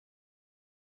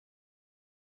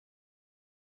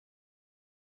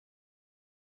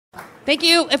Thank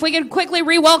you. If we could quickly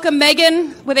re-welcome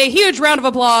Megan with a huge round of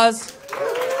applause.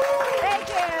 Thank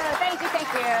you.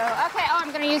 Okay, I'm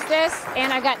going to use this,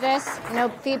 and I've got this. No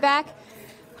feedback.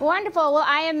 Wonderful. Well,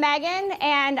 I am Megan,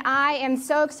 and I am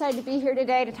so excited to be here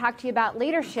today to talk to you about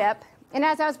leadership. And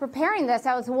as I was preparing this,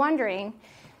 I was wondering,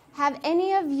 have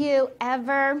any of you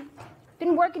ever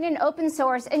been working in open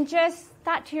source and just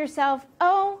thought to yourself,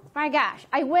 oh my gosh,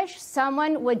 I wish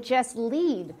someone would just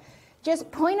lead,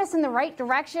 just point us in the right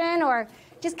direction, or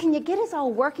just can you get us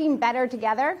all working better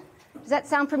together? Does that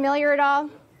sound familiar at all?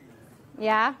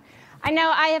 Yeah? I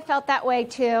know I have felt that way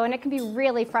too, and it can be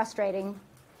really frustrating.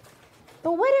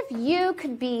 But what if you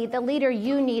could be the leader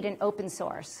you need in open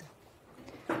source?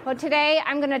 Well, today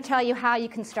I'm going to tell you how you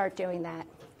can start doing that.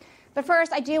 But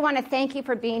first, I do want to thank you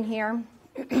for being here.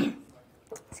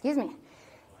 Excuse me.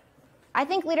 I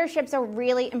think leadership's a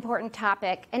really important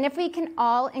topic, and if we can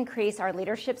all increase our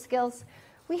leadership skills,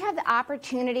 we have the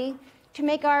opportunity to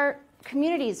make our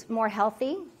communities more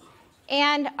healthy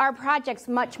and our projects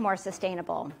much more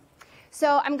sustainable.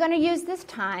 So I'm going to use this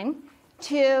time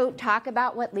to talk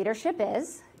about what leadership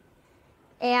is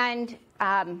and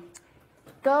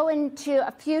go into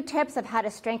a few tips of how to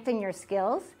strengthen your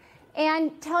skills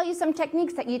and tell you some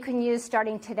techniques that you can use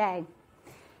starting today.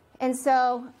 And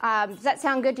so, does that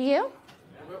sound good to you?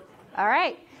 All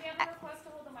right. Do you have a request to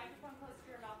hold the microphone close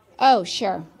to your mouth? Oh,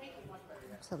 sure.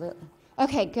 Absolutely.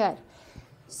 Okay, good.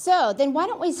 So then why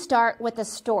don't we start with a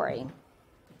story?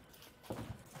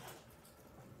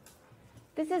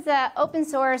 This is an open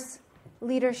source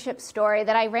leadership story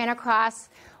that I ran across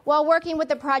while working with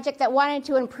a project that wanted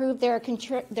to improve their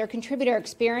contributor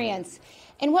experience.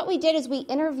 And what we did is we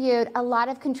interviewed a lot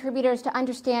of contributors to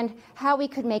understand how we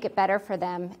could make it better for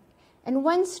them. And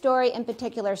one story in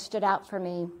particular stood out for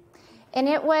me. And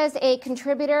it was a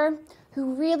contributor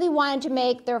who really wanted to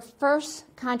make their first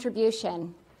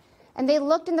contribution. And they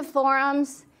looked in the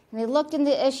forums, and they looked in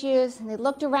the issues, and they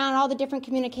looked around all the different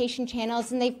communication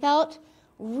channels, and they felt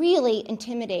really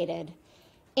intimidated.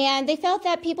 And they felt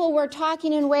that people were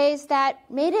talking in ways that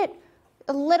made it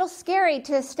a little scary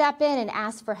to step in and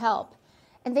ask for help.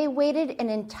 And they waited an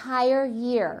entire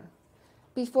year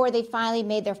before they finally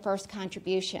made their first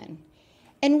contribution.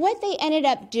 And what they ended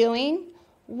up doing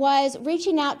was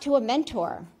reaching out to a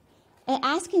mentor and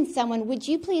asking someone, would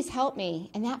you please help me?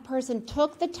 And that person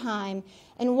took the time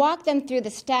and walked them through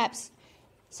the steps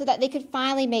so that they could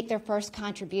finally make their first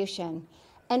contribution.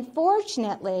 And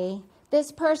fortunately,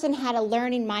 this person had a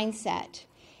learning mindset.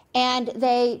 And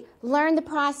they learned the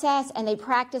process, and they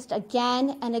practiced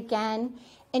again and again.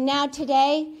 And now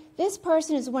today, this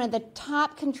person is one of the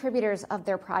top contributors of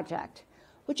their project,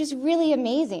 which is really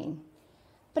amazing.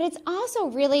 But it's also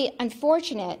really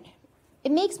unfortunate.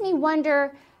 It makes me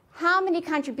wonder, how many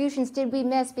contributions did we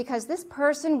miss because this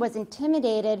person was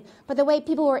intimidated by the way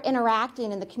people were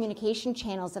interacting in the communication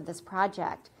channels of this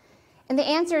project? And the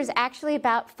answer is actually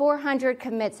about 400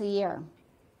 commits a year.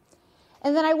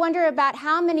 And then I wonder about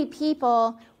how many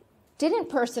people didn't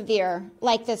persevere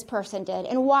like this person did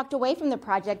and walked away from the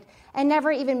project and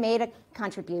never even made a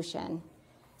contribution.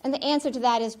 And the answer to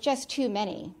that is just too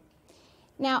many.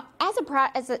 Now,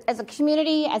 as a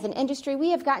community, as an industry, we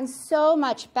have gotten so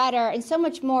much better and so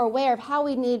much more aware of how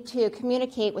we need to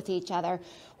communicate with each other,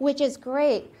 which is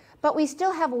great, but we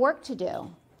still have work to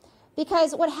do.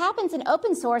 Because what happens in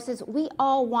open source is we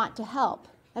all want to help.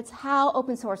 That's how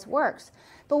open source works.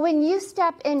 But when you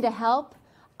step in to help,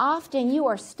 often you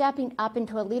are stepping up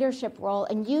into a leadership role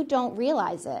and you don't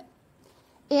realize it.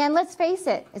 And let's face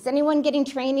it, is anyone getting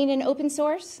training in open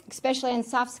source, especially on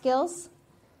soft skills?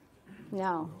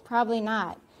 No, probably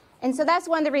not. And so that's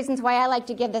one of the reasons why I like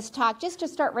to give this talk, just to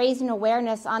start raising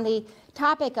awareness on the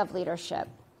topic of leadership.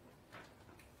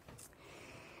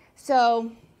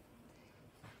 So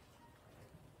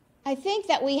I think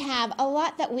that we have a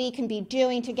lot that we can be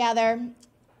doing together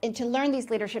and to learn these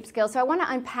leadership skills. So I want to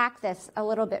unpack this a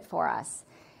little bit for us.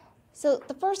 So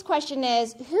the first question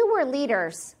is, who were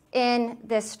leaders in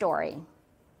this story?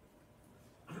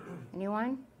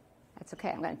 Anyone? That's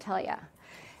okay, I'm going to tell you.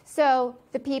 So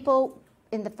the people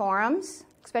in the forums,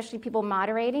 especially people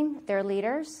moderating, they're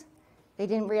leaders. They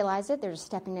didn't realize it. They're just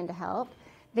stepping in to help.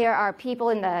 There are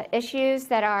people in the issues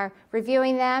that are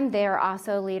reviewing them. They are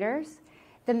also leaders.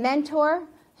 The mentor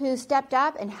who stepped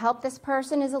up and helped this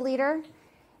person is a leader.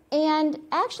 And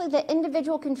actually, the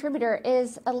individual contributor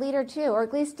is a leader too, or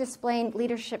at least displaying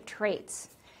leadership traits.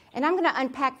 And I'm going to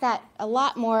unpack that a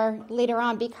lot more later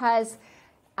on because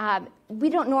we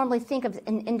don't normally think of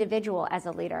an individual as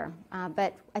a leader,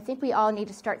 but I think we all need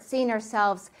to start seeing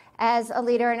ourselves as a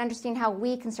leader and understand how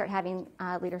we can start having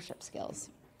leadership skills.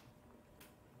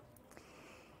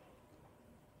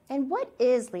 And what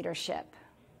is leadership?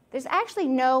 There's actually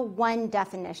no one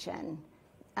definition,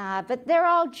 but they're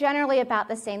all generally about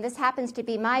the same. This happens to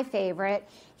be my favorite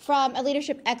from a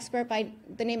leadership expert by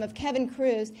the name of Kevin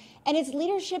Cruz, and it's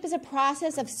leadership is a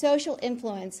process of social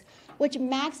influence which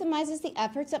maximizes the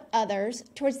efforts of others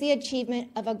towards the achievement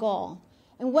of a goal.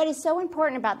 And what is so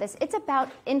important about this, it's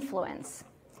about influence.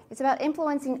 It's about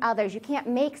influencing others. You can't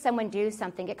make someone do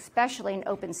something, especially in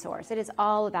open source. It is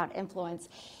all about influence.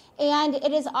 And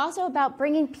it is also about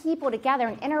bringing people together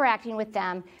and interacting with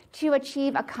them to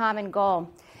achieve a common goal.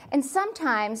 And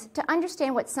sometimes, to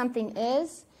understand what something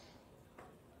is,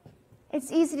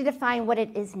 it's easy to define what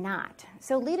it is not.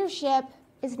 So leadership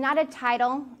is not a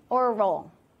title or a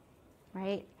role,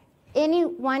 right?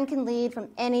 Anyone can lead from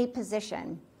any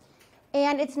position.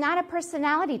 And it's not a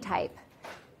personality type.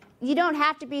 You don't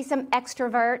have to be some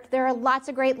extrovert. There are lots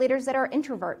of great leaders that are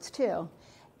introverts, too.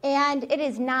 And it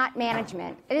is not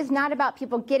management. It is not about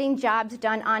people getting jobs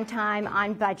done on time,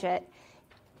 on budget.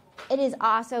 It is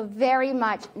also very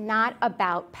much not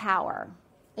about power.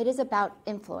 It is about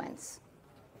influence.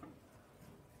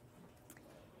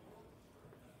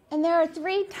 And there are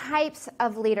 3 types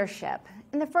of leadership.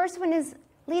 And the first one is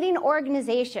leading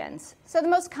organizations. So the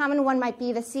most common one might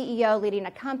be the CEO leading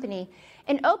a company.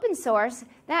 In open source,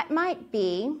 that might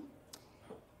be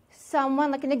someone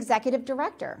like an executive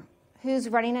director who's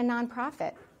running a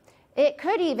nonprofit. It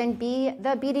could even be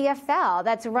the BDFL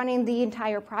that's running the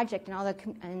entire project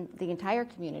and the entire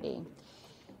community.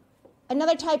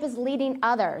 Another type is leading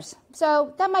others.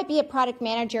 So that might be a product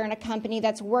manager in a company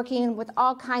that's working with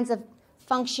all kinds of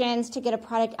functions to get a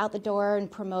product out the door and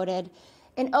promoted.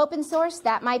 In open source,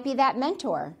 that might be that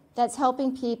mentor that's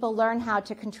helping people learn how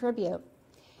to contribute.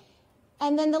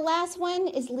 And then the last one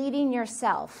is leading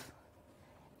yourself.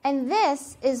 And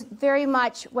this is very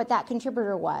much what that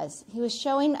contributor was. He was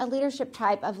showing a leadership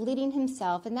type of leading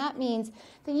himself, and that means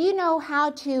that you know how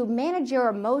to manage your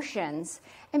emotions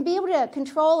and be able to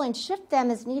control and shift them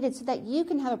as needed so that you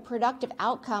can have a productive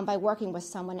outcome by working with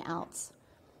someone else.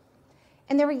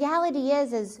 And the reality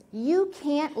is you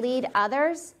can't lead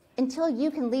others until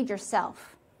you can lead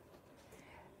yourself.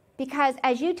 Because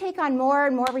as you take on more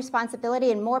and more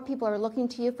responsibility and more people are looking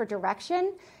to you for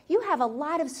direction, you have a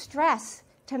lot of stress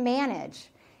to manage.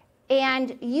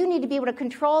 And you need to be able to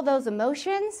control those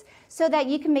emotions so that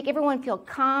you can make everyone feel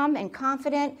calm and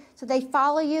confident so they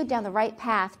follow you down the right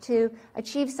path to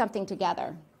achieve something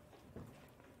together.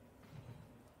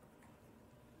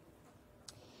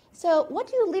 So what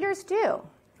do leaders do?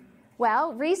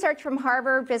 Well, research from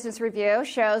Harvard Business Review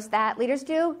shows that leaders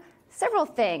do several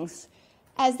things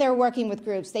as they're working with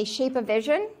groups. They shape a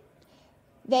vision.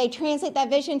 They translate that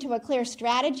vision to a clear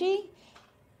strategy.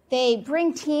 They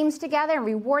bring teams together and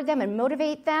reward them and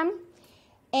motivate them.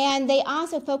 And they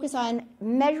also focus on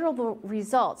measurable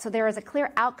results. So there is a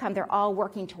clear outcome they're all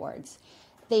working towards.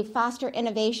 They foster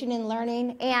innovation in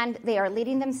learning, and they are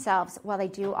leading themselves while they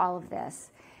do all of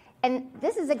this. And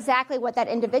this is exactly what that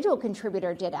individual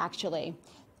contributor did, actually.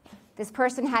 This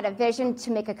person had a vision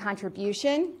to make a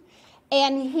contribution,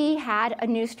 and he had a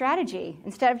new strategy.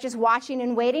 Instead of just watching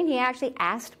and waiting, he actually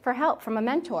asked for help from a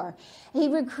mentor. He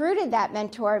recruited that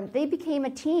mentor. They became a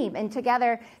team, and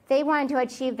together they wanted to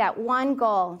achieve that one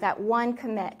goal, that one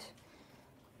commit.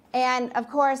 And of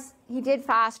course, he did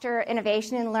foster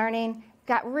innovation and learning,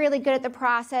 got really good at the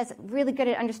process, really good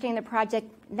at understanding the project.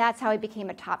 That's how he became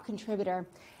a top contributor.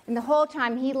 And the whole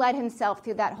time, he led himself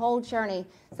through that whole journey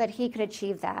so that he could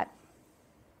achieve that.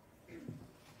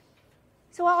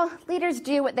 So while leaders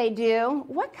do what they do,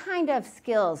 what kind of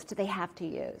skills do they have to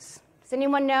use? Does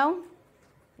anyone know?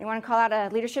 Anyone want to call out a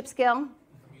leadership skill?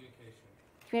 Communication.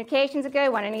 Communication's a good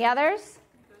one. Any others?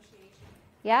 Negotiation.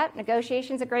 Yeah,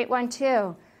 negotiation's a great one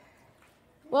too.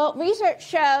 Well, research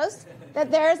shows that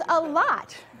there's a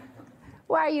lot.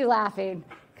 Why are you laughing?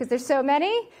 Because there's so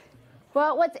many?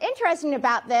 Well, what's interesting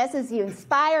about this is you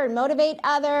inspire and motivate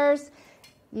others.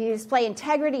 You display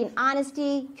integrity and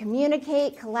honesty,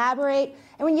 communicate, collaborate.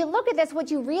 And when you look at this,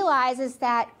 what you realize is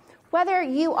that whether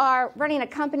you are running a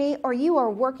company or you are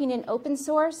working in open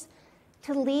source,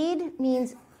 to lead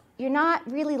means you're not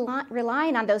really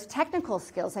relying on those technical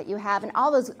skills that you have and all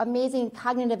those amazing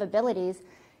cognitive abilities.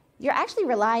 You're actually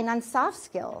relying on soft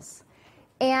skills.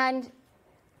 And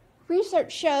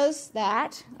research shows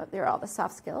that, there are all the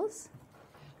soft skills.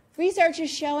 Research is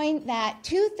showing that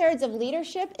 2/3 of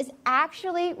leadership is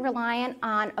actually reliant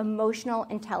on emotional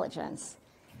intelligence.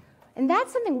 And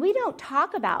that's something we don't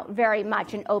talk about very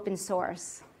much in open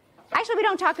source. Actually, we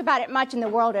don't talk about it much in the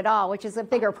world at all, which is a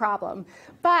bigger problem.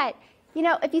 But, you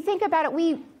know, if you think about it,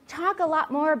 we talk a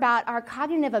lot more about our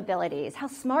cognitive abilities, how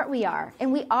smart we are.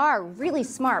 And we are really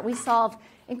smart. We solve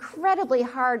incredibly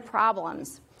hard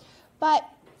problems. But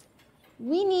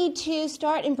we need to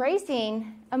start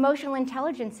embracing emotional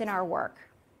intelligence in our work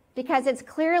because it's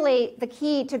clearly the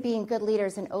key to being good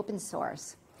leaders in open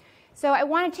source. So I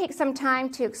want to take some time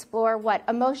to explore what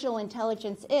emotional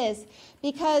intelligence is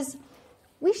because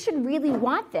we should really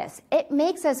want this. It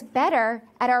makes us better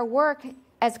at our work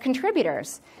as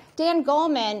contributors. Dan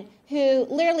Goleman, who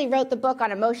literally wrote the book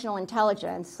on emotional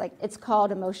intelligence, like it's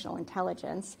called Emotional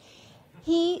Intelligence,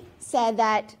 he said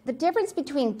that the difference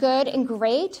between good and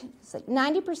great, it's like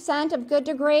 90% of good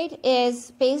to great,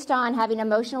 is based on having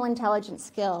emotional intelligence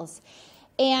skills.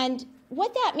 And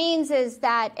what that means is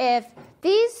that if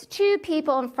these two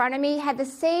people in front of me had the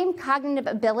same cognitive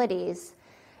abilities,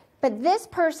 but this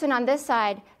person on this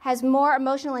side has more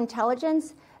emotional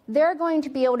intelligence, they're going to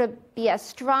be able to be a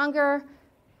stronger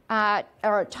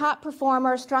or a top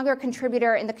performer, stronger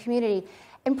contributor in the community.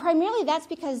 And primarily that's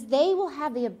because they will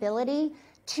have the ability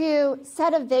to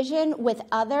set a vision with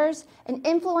others and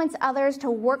influence others to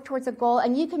work towards a goal,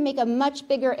 and you can make a much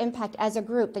bigger impact as a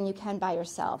group than you can by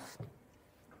yourself.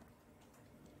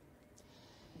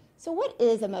 So what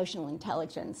is emotional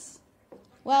intelligence?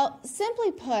 Well,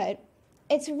 simply put,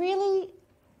 it's really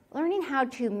learning how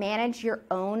to manage your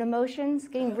own emotions,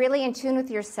 getting really in tune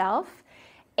with yourself,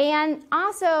 and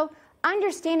also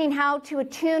understanding how to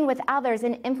attune with others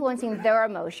and influencing their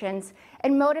emotions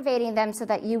and motivating them so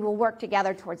that you will work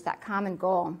together towards that common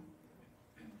goal.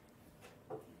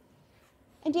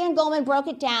 And Dan Goleman broke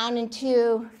it down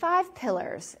into 5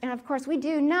 pillars. And of course, we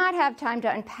do not have time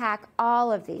to unpack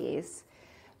all of these.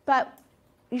 But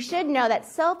you should know that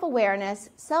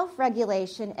self-awareness,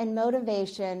 self-regulation, and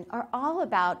motivation are all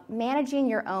about managing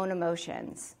your own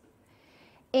emotions.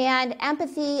 And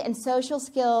empathy and social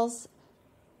skills,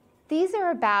 these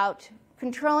are about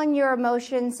controlling your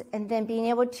emotions and then being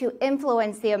able to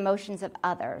influence the emotions of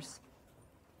others.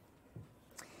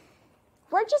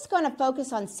 We're just going to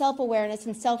focus on self-awareness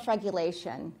and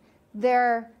self-regulation.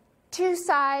 They're two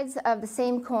sides of the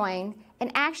same coin,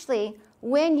 and actually,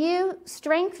 when you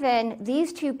strengthen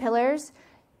these 2 pillars,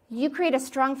 you create a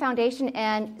strong foundation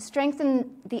and strengthen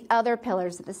the other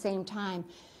pillars at the same time.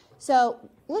 So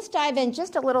let's dive in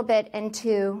just a little bit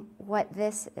into what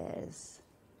this is.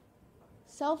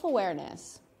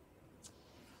 Self-awareness.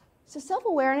 So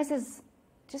self-awareness is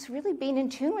just really being in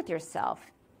tune with yourself.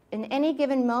 In any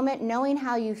given moment, knowing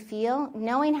how you feel,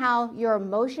 knowing how your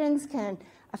emotions can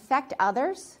affect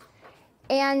others.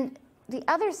 And the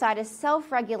other side is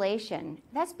self-regulation.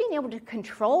 That's being able to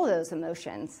control those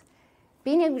emotions,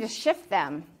 being able to shift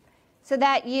them so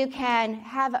that you can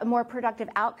have a more productive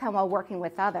outcome while working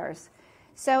with others.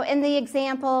 So in the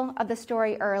example of the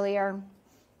story earlier,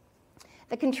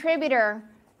 the contributor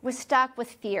was stuck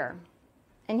with fear,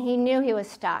 and he knew he was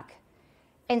stuck.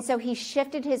 And so he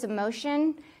shifted his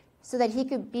emotion so that he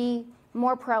could be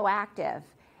more proactive.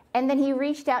 And then he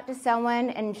reached out to someone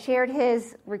and shared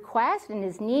his request and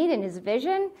his need and his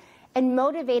vision and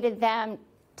motivated them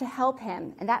to help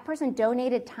him. And that person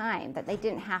donated time that they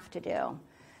didn't have to do.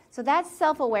 So that's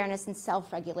self-awareness and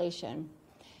self-regulation.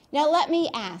 Now let me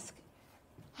ask,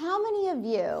 how many of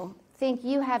you think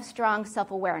you have strong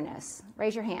self-awareness?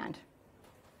 Raise your hand.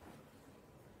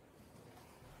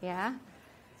 Yeah?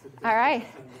 All right.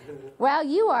 Well,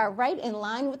 you are right in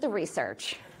line with the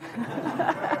research.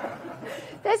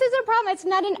 This is a problem. It's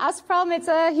not an us problem. It's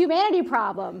a humanity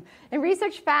problem. And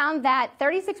research found that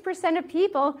 36% of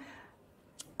people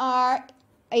are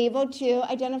able to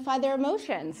identify their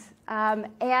emotions.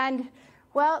 And,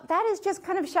 well, that is just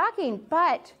kind of shocking.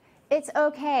 But it's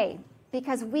okay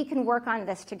because we can work on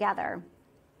this together.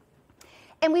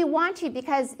 And we want to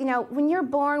because, when you're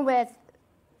born with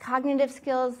cognitive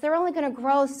skills, they're only going to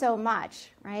grow so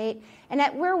much, right? And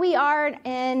at where we are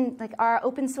in our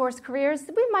open source careers,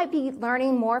 we might be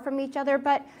learning more from each other,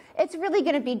 but it's really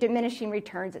going to be diminishing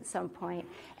returns at some point.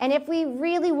 And if we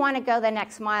really want to go the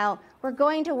next mile, we're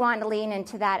going to want to lean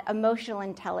into that emotional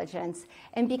intelligence,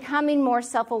 and becoming more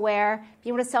self-aware,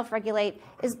 being able to self-regulate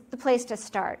is the place to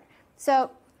start.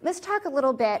 So let's talk a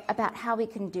little bit about how we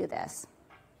can do this.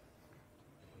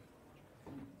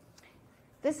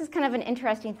 This is kind of an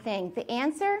interesting thing. The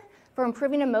answer for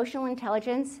improving emotional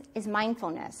intelligence is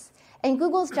mindfulness. And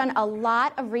Google's done a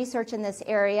lot of research in this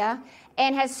area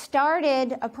and has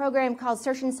started a program called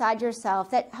Search Inside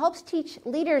Yourself that helps teach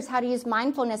leaders how to use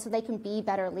mindfulness so they can be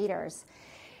better leaders.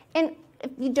 And if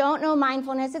you don't know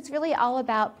mindfulness, it's really all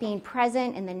about being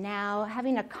present in the now,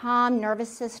 having a calm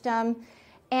nervous system.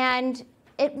 And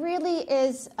it really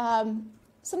is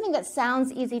something that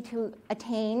sounds easy to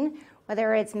attain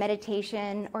whether it's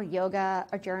meditation or yoga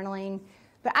or journaling.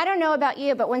 But I don't know about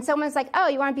you, but when someone's like, oh,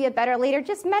 you want to be a better leader,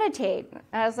 just meditate.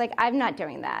 And I was like, I'm not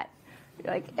doing that.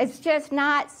 Like, it's just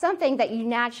not something that you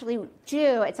naturally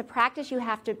do. It's a practice you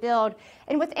have to build.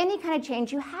 And with any kind of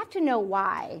change, you have to know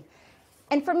why.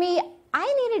 And for me,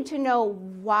 I needed to know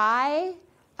why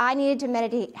I needed to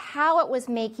meditate, how it was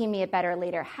making me a better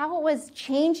leader, how it was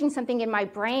changing something in my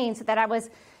brain so that I was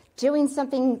doing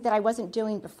something that I wasn't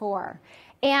doing before.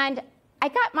 And I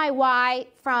got my why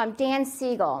from Dan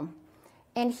Siegel.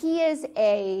 And he is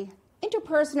a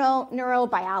interpersonal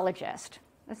neurobiologist,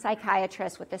 a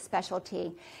psychiatrist with this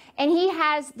specialty. And he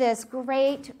has this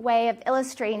great way of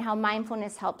illustrating how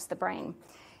mindfulness helps the brain.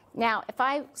 Now, if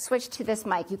I switch to this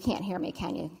mic, you can't hear me,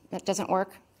 can you? That doesn't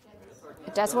work?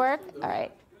 It does work? All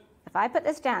right. If I put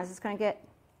this down, is this going to get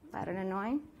loud and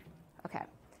annoying? Okay.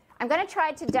 I'm going to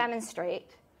try to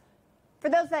demonstrate. For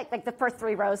those like the first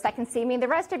 3 rows that can see me, the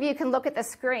rest of you can look at the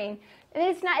screen. And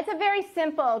it's a very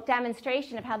simple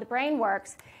demonstration of how the brain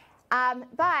works.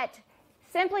 But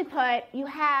simply put, you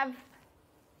have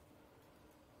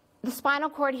the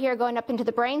spinal cord here going up into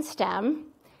the brainstem.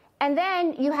 And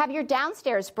then you have your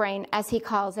downstairs brain, as he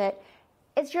calls it.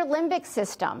 It's your limbic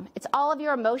system. It's all of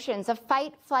your emotions of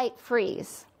fight, flight,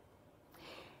 freeze.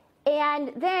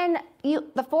 And then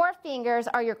the 4 fingers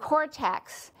are your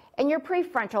cortex and your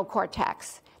prefrontal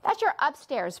cortex. That's your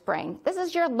upstairs brain. This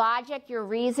is your logic, your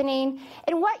reasoning.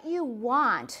 And what you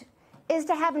want is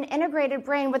to have an integrated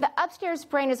brain where the upstairs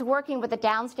brain is working with the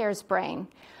downstairs brain.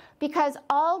 Because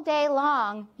all day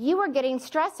long, you are getting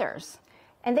stressors.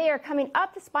 And they are coming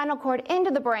up the spinal cord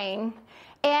into the brain.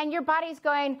 And your body's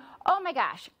going, oh my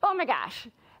gosh, oh my gosh.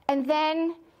 And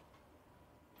then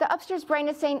the upstairs brain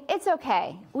is saying, it's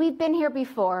okay. We've been here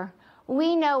before.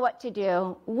 We know what to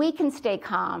do. We can stay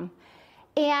calm.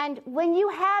 And when you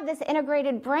have this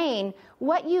integrated brain,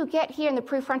 what you get here in the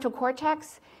prefrontal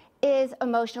cortex is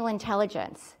emotional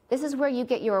intelligence. This is where you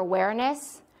get your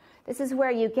awareness. This is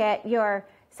where you get your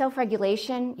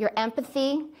self-regulation, your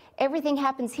empathy. Everything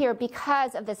happens here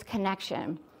because of this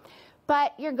connection.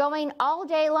 But you're going all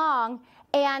day long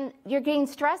and you're getting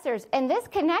stressors. And this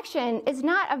connection is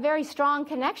not a very strong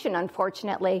connection,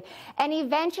 unfortunately. And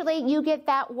eventually you get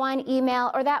that one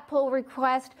email or that pull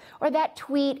request or that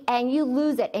tweet and you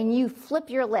lose it and you flip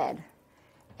your lid.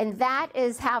 And that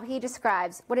is how he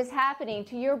describes what is happening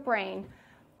to your brain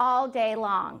all day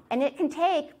long. And it can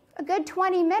take a good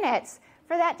 20 minutes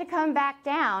for that to come back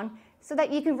down so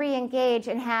that you can re-engage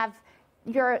and have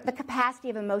the capacity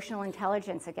of emotional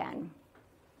intelligence again.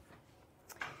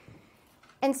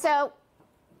 And so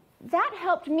that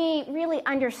helped me really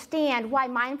understand why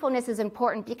mindfulness is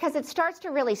important, because it starts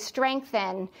to really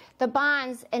strengthen the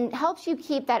bonds and helps you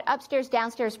keep that upstairs,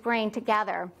 downstairs brain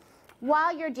together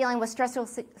while you're dealing with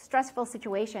stressful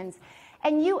situations.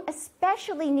 And you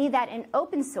especially need that in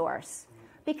open source,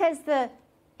 because the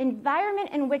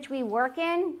environment in which we work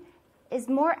in is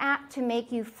more apt to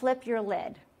make you flip your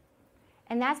lid.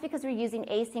 And that's because we're using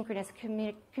asynchronous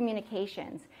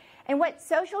communications. And what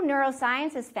social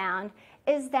neuroscience has found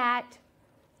is that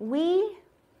we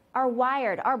are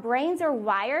wired, our brains are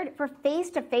wired for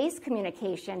face-to-face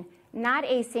communication, not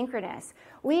asynchronous.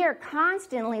 We are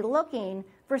constantly looking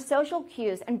for social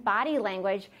cues and body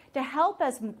language to help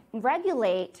us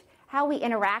regulate how we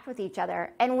interact with each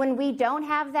other. And when we don't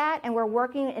have that and we're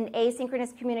working in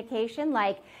asynchronous communication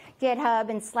like GitHub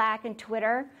and Slack and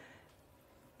Twitter,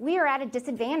 we are at a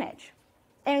disadvantage.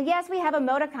 And yes, we have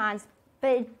emoticons, but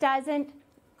it doesn't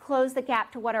close the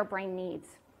gap to what our brain needs.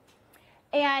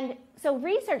 And so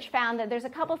research found that there's a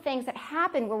couple things that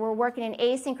happen when we're working in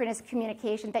asynchronous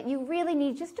communication that you really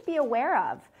need just to be aware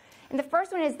of. And the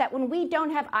first one is that when we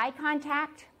don't have eye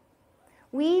contact,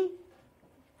 we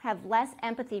have less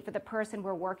empathy for the person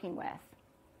we're working with.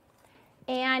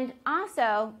 And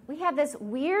also, we have this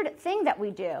weird thing that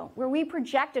we do where we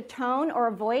project a tone or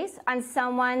a voice on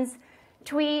someone's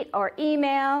tweet or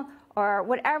email or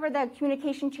whatever the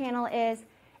communication channel is,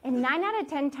 and 9 out of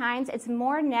 10 times it's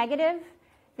more negative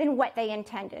than what they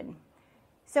intended.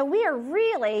 So we are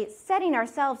really setting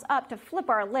ourselves up to flip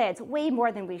our lids way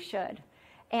more than we should.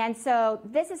 And so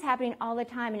this is happening all the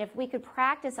time, and if we could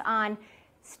practice on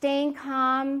staying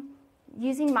calm,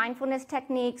 using mindfulness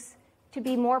techniques to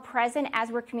be more present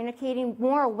as we're communicating,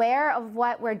 more aware of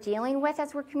what we're dealing with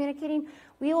as we're communicating,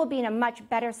 we will be in a much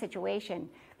better situation.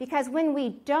 Because when we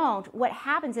don't, what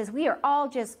happens is we are all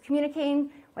just communicating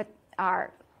with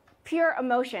our pure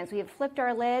emotions. We have flipped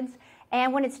our lids.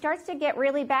 And when it starts to get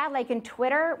really bad, like in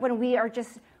Twitter, when we are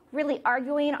just really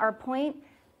arguing our point,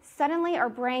 suddenly our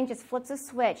brain just flips a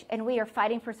switch and we are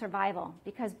fighting for survival,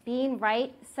 because being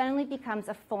right suddenly becomes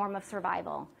a form of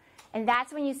survival. And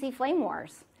that's when you see flame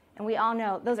wars. And we all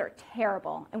know those are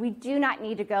terrible, and we do not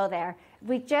need to go there.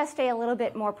 We just stay a little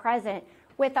bit more present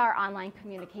with our online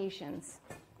communications.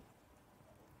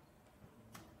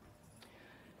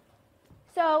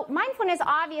 So mindfulness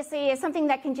obviously is something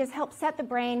that can just help set the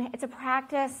brain. It's a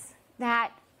practice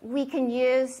that we can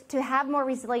use to have more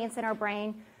resilience in our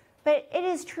brain, but it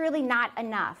is truly not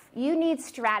enough. You need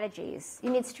strategies.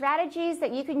 You need strategies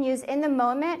that you can use in the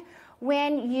moment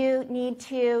when you need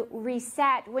to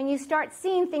reset, when you start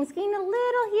seeing things getting a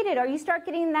little heated, or you start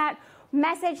getting that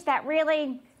message that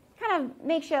really kind of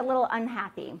makes you a little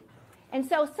unhappy. And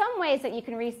so some ways that you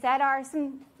can reset are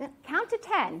count to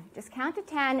 10. Just count to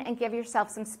 10 and give yourself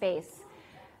some space.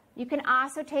 You can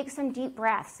also take some deep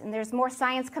breaths, and there's more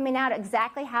science coming out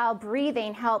exactly how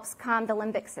breathing helps calm the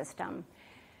limbic system.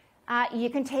 You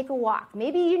can take a walk.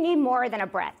 Maybe you need more than a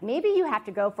breath. Maybe you have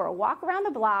to go for a walk around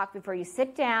the block before you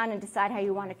sit down and decide how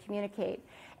you want to communicate.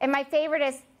 And my favorite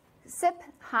is sip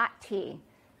hot tea.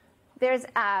 There's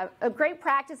a great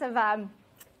practice of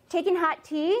taking hot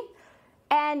tea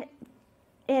and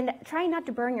trying not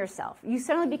to burn yourself. You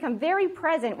suddenly become very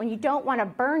present when you don't want to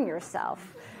burn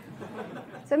yourself.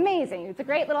 It's amazing. It's a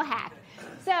great little hack.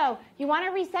 So you want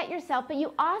to reset yourself, but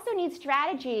you also need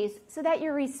strategies so that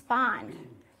you respond.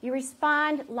 You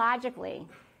respond logically.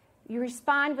 You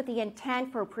respond with the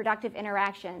intent for a productive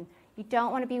interaction. You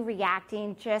don't want to be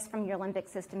reacting just from your limbic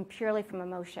system, purely from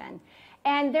emotion.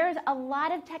 And there's a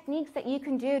lot of techniques that you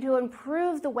can do to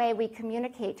improve the way we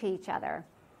communicate to each other.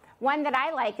 One that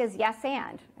I like is yes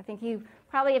and. I think you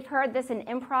probably have heard this in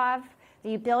improv, that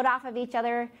you build off of each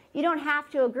other. You don't have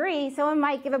to agree. Someone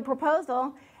might give a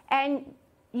proposal and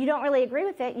you don't really agree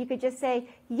with it. You could just say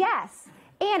yes.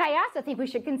 And I also think we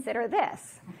should consider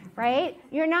this, right?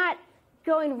 You're not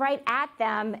going right at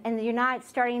them, and you're not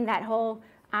starting that whole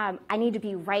I need to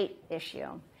be right issue.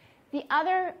 The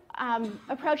other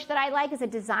approach that I like is a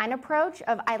design approach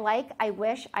of I like, I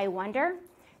wish, I wonder.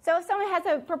 So if someone has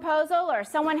a proposal or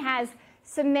someone has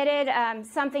submitted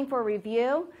something for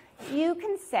review, you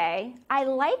can say, I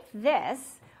like this,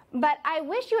 but I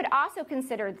wish you would also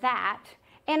consider that,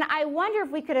 and I wonder if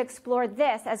we could explore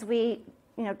this as we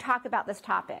talk about this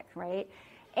topic, right?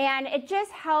 And it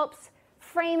just helps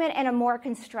frame it in a more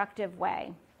constructive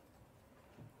way.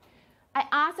 I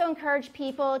also encourage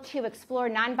people to explore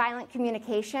nonviolent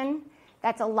communication.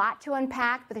 That's a lot to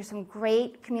unpack, but there's some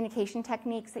great communication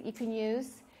techniques that you can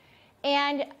use.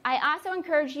 And I also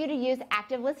encourage you to use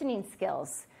active listening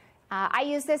skills. I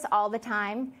use this all the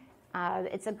time.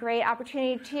 It's a great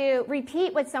opportunity to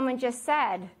repeat what someone just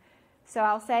said. So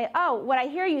I'll say, oh, what I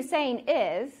hear you saying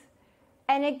is,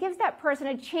 and it gives that person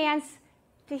a chance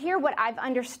to hear what I've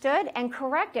understood and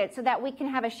correct it so that we can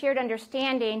have a shared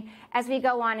understanding as we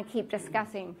go on and keep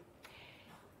discussing.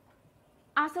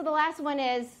 Also, the last one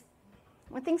is,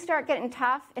 when things start getting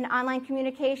tough in online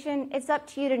communication, it's up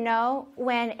to you to know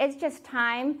when it's just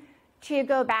time to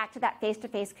go back to that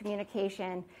face-to-face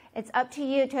communication. It's up to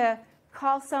you to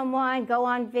call someone, go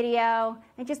on video,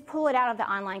 and just pull it out of the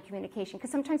online communication,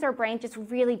 because sometimes our brain just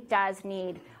really does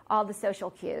need all the social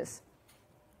cues.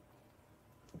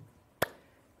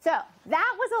 So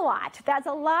that was a lot. That's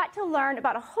a lot to learn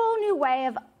about a whole new way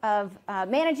of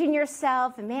managing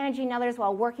yourself and managing others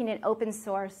while working in open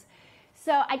source.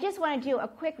 So I just want to do a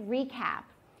quick recap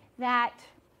that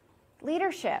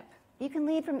leadership, you can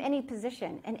lead from any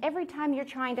position. And every time you're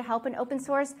trying to help in open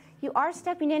source, you are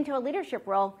stepping into a leadership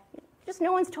role. Just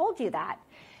no one's told you that.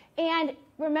 And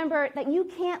remember that you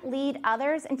can't lead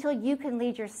others until you can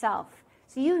lead yourself.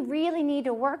 So you really need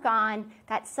to work on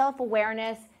that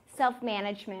self-awareness,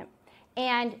 self-management.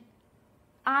 And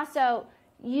also,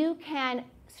 you can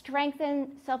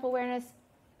strengthen self-awareness,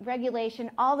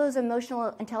 regulation, all those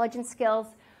emotional intelligence skills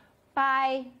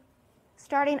by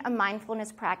starting a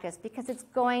mindfulness practice, because it's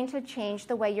going to change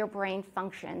the way your brain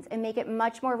functions and make it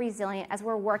much more resilient as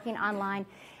we're working online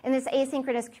in this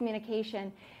asynchronous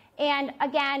communication. And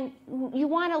again, you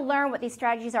want to learn what these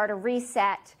strategies are to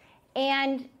reset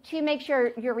and to make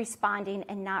sure you're responding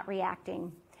and not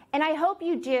reacting. And I hope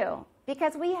you do,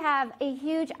 because we have a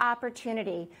huge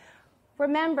opportunity.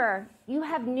 Remember, you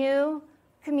have new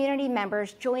community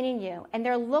members joining you, and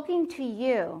they're looking to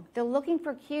you. They're looking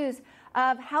for cues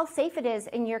of how safe it is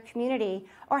in your community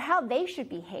or how they should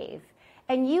behave.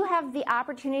 And you have the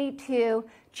opportunity to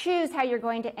choose how you're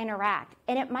going to interact.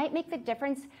 And it might make the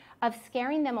difference of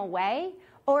scaring them away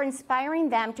or inspiring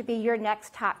them to be your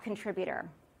next top contributor.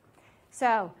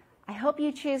 So I hope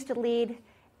you choose to lead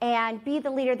and be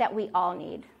the leader that we all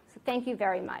need. So thank you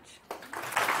very much.